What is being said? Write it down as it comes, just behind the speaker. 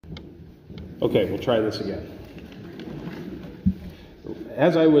Okay, we'll try this again.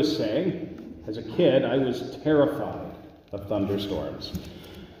 As I was saying, as a kid, I was terrified of thunderstorms.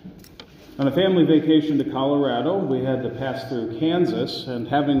 On a family vacation to Colorado, we had to pass through Kansas, and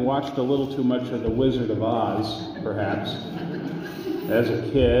having watched a little too much of The Wizard of Oz, perhaps, as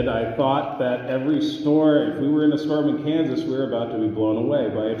a kid, I thought that every storm, if we were in a storm in Kansas, we were about to be blown away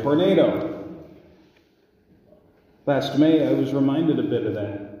by a tornado. Last May, I was reminded a bit of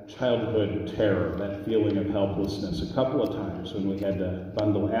that childhood terror, that feeling of helplessness, a couple of times when we had to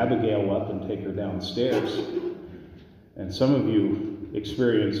bundle Abigail up and take her downstairs. And some of you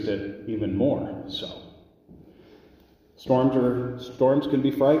experienced it even more so. Storms can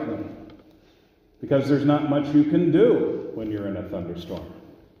be frightening because there's not much you can do when you're in a thunderstorm.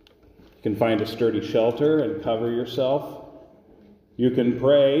 You can find a sturdy shelter and cover yourself. You can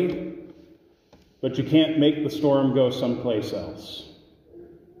pray, but you can't make the storm go someplace else.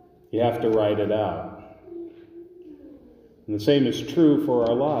 You have to ride it out. And the same is true for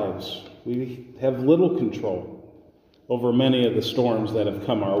our lives. We have little control over many of the storms that have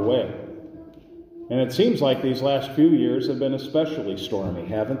come our way. And it seems like these last few years have been especially stormy,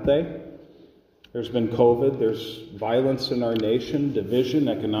 haven't they? There's been COVID, there's violence in our nation, division,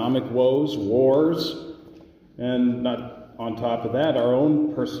 economic woes, wars, and not on top of that, our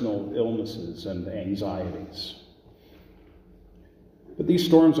own personal illnesses and anxieties. But these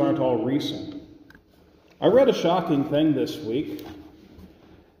storms aren't all recent. I read a shocking thing this week.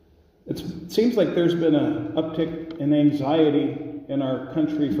 It seems like there's been an uptick in anxiety in our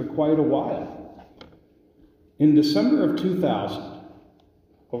country for quite a while. In December of 2000,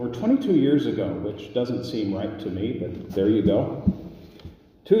 over 22 years ago, which doesn't seem right to me, but there you go,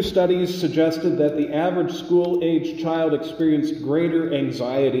 2 studies suggested that the average school-age child experienced greater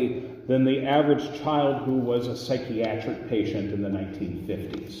anxiety than the average child who was a psychiatric patient in the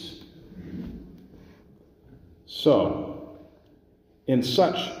 1950s. So, in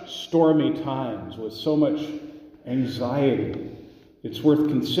such stormy times, with so much anxiety, it's worth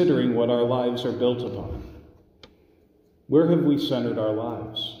considering what our lives are built upon. Where have we centered our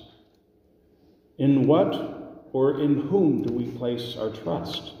lives? In what or in whom do we place our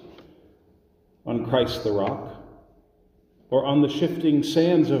trust? On Christ the rock? Or on the shifting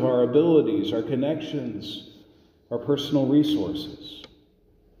sands of our abilities, our connections, our personal resources?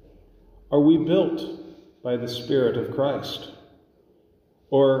 Are we built by the Spirit of Christ?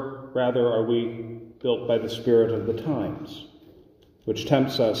 Or rather, are we built by the spirit of the times, which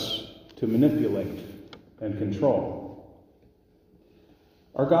tempts us to manipulate and control?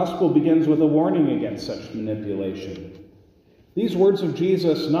 Our gospel begins with a warning against such manipulation. These words of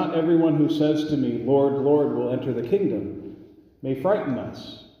Jesus, "Not everyone who says to me, 'Lord, Lord,' will enter the kingdom," may frighten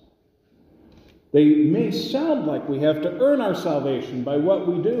us. They may sound like we have to earn our salvation by what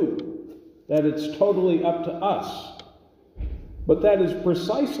we do, that it's totally up to us. But that is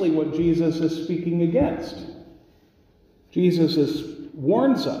precisely what Jesus is speaking against. Jesus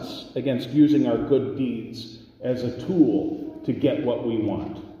warns us against using our good deeds as a tool to get what we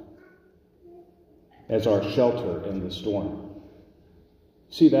want, as our shelter in the storm.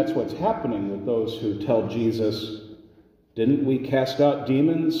 See, that's what's happening with those who tell Jesus, "Didn't we cast out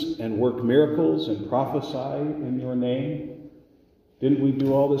demons and work miracles and prophesy in your name? Didn't we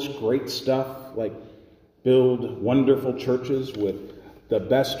do all this great stuff like build wonderful churches with the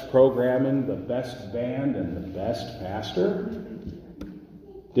best programming, the best band, and the best pastor?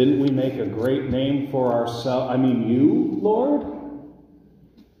 Didn't we make a great name for ourselves? You, Lord?"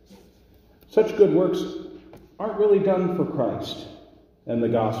 Such good works aren't really done for Christ and the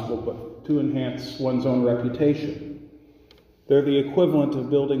gospel, but to enhance one's own reputation. They're the equivalent of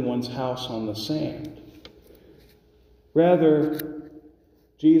building one's house on the sand. Rather,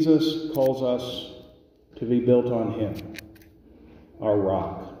 Jesus calls us to be built on him, our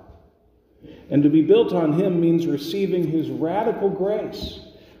rock. And to be built on him means receiving his radical grace,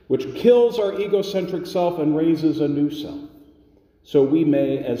 which kills our egocentric self and raises a new self. So we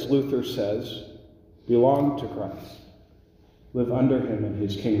may, as Luther says, belong to Christ, live under him in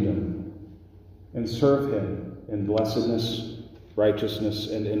his kingdom, and serve him in blessedness, righteousness,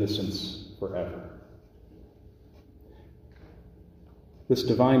 and innocence forever. This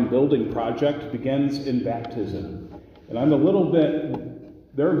divine building project begins in baptism. And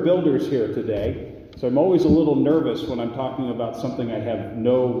there are builders here today, so I'm always a little nervous when I'm talking about something I have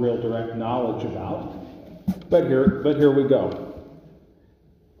no real direct knowledge about. But here we go.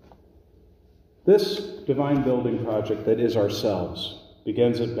 This divine building project that is ourselves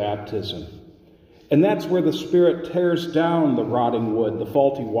begins at baptism. And that's where the Spirit tears down the rotting wood, the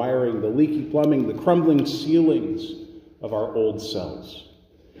faulty wiring, the leaky plumbing, the crumbling ceilings of our old selves.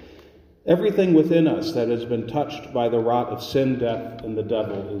 Everything within us that has been touched by the rot of sin, death, and the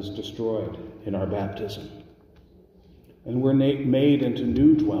devil is destroyed in our baptism. And we're made into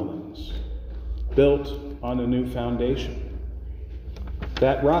new dwellings, built on a new foundation.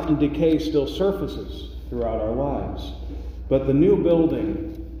 That rot and decay still surfaces throughout our lives, but the new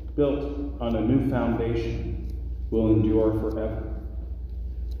building, built on a new foundation, will endure forever.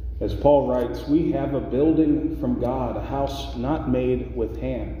 As Paul writes, we have a building from God, a house not made with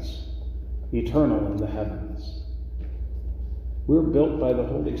hands, eternal in the heavens. We're built by the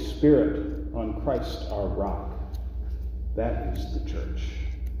Holy Spirit on Christ our rock. That is the church.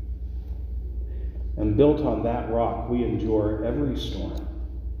 And built on that rock, we endure every storm.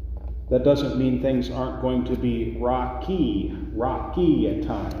 That doesn't mean things aren't going to be rocky at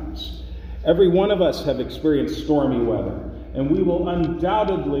times. Every one of us have experienced stormy weather, and we will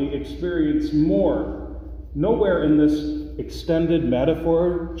undoubtedly experience more. Nowhere in this extended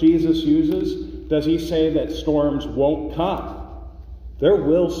metaphor Jesus uses does he say that storms won't come. There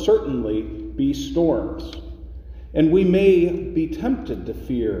will certainly be storms. And we may be tempted to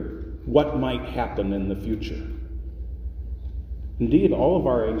fear what might happen in the future. Indeed, all of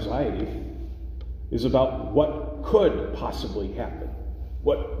our anxiety is about what could possibly happen,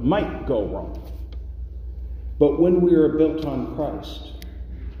 what might go wrong. But when we are built on Christ,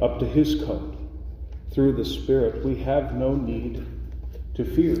 up to his code, through the Spirit, we have no need to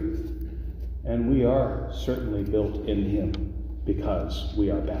fear. And we are certainly built in him because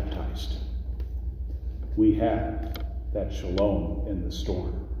we are baptized. We have that shalom in the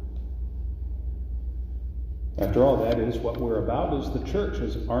storm. After all, that is what we're about as the church,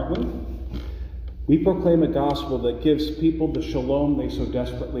 aren't we? We proclaim a gospel that gives people the shalom they so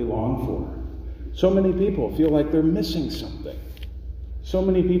desperately long for. So many people feel like they're missing something. So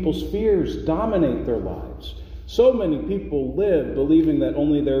many people's fears dominate their lives. So many people live believing that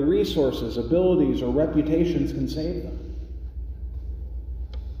only their resources, abilities, or reputations can save them.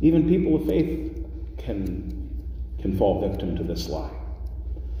 Even people of faith can fall victim to this lie,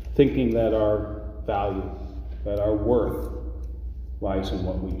 thinking that our value, that our worth lies in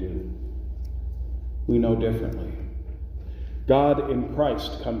what we do. We know differently. God in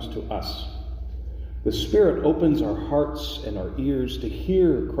Christ comes to us. The Spirit opens our hearts and our ears to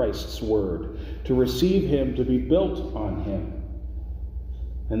hear Christ's word, to receive him, to be built on him.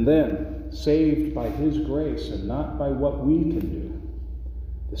 And then, saved by his grace and not by what we can do,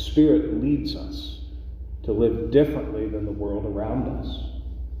 the Spirit leads us to live differently than the world around us,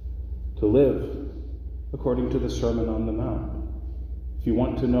 to live according to the Sermon on the Mount. If you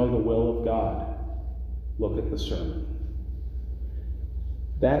want to know the will of God, look at the sermon.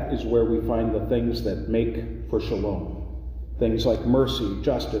 That is where we find the things that make for shalom. Things like mercy,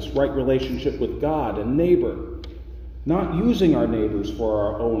 justice, right relationship with God and neighbor. Not using our neighbors for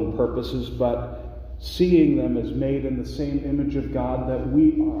our own purposes, but seeing them as made in the same image of God that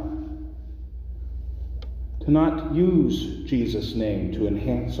we are. To not use Jesus' name to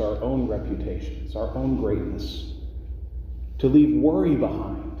enhance our own reputations, our own greatness. To leave worry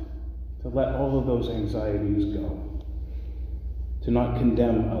behind, to let all of those anxieties go. To not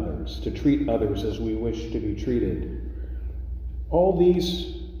condemn others, to treat others as we wish to be treated. All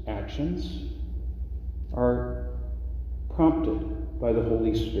these actions are prompted by the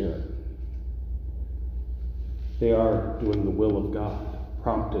Holy Spirit. They are doing the will of God,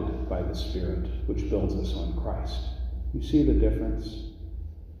 prompted by the Spirit, which builds us on Christ. You see the difference?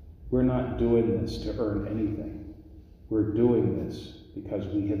 We're not doing this to earn anything. We're doing this because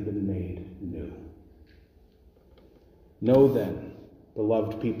we have been made new. Know then,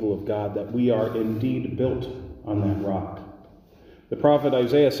 beloved people of God, that we are indeed built on that rock. The prophet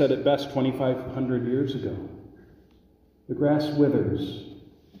Isaiah said it best 2,500 years ago. The grass withers,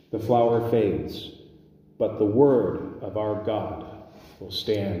 the flower fades, but the word of our God will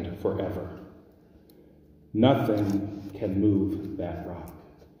stand forever. Nothing can move that rock.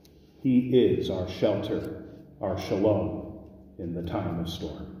 He is our shelter, our shalom in the time of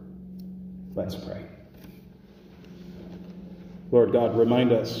storm. Let's pray. Lord God,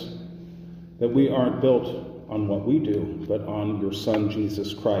 remind us that we aren't built on what we do, but on your Son,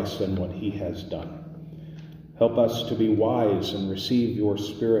 Jesus Christ, and what he has done. Help us to be wise and receive your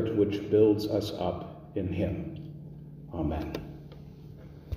Spirit, which builds us up in him. Amen.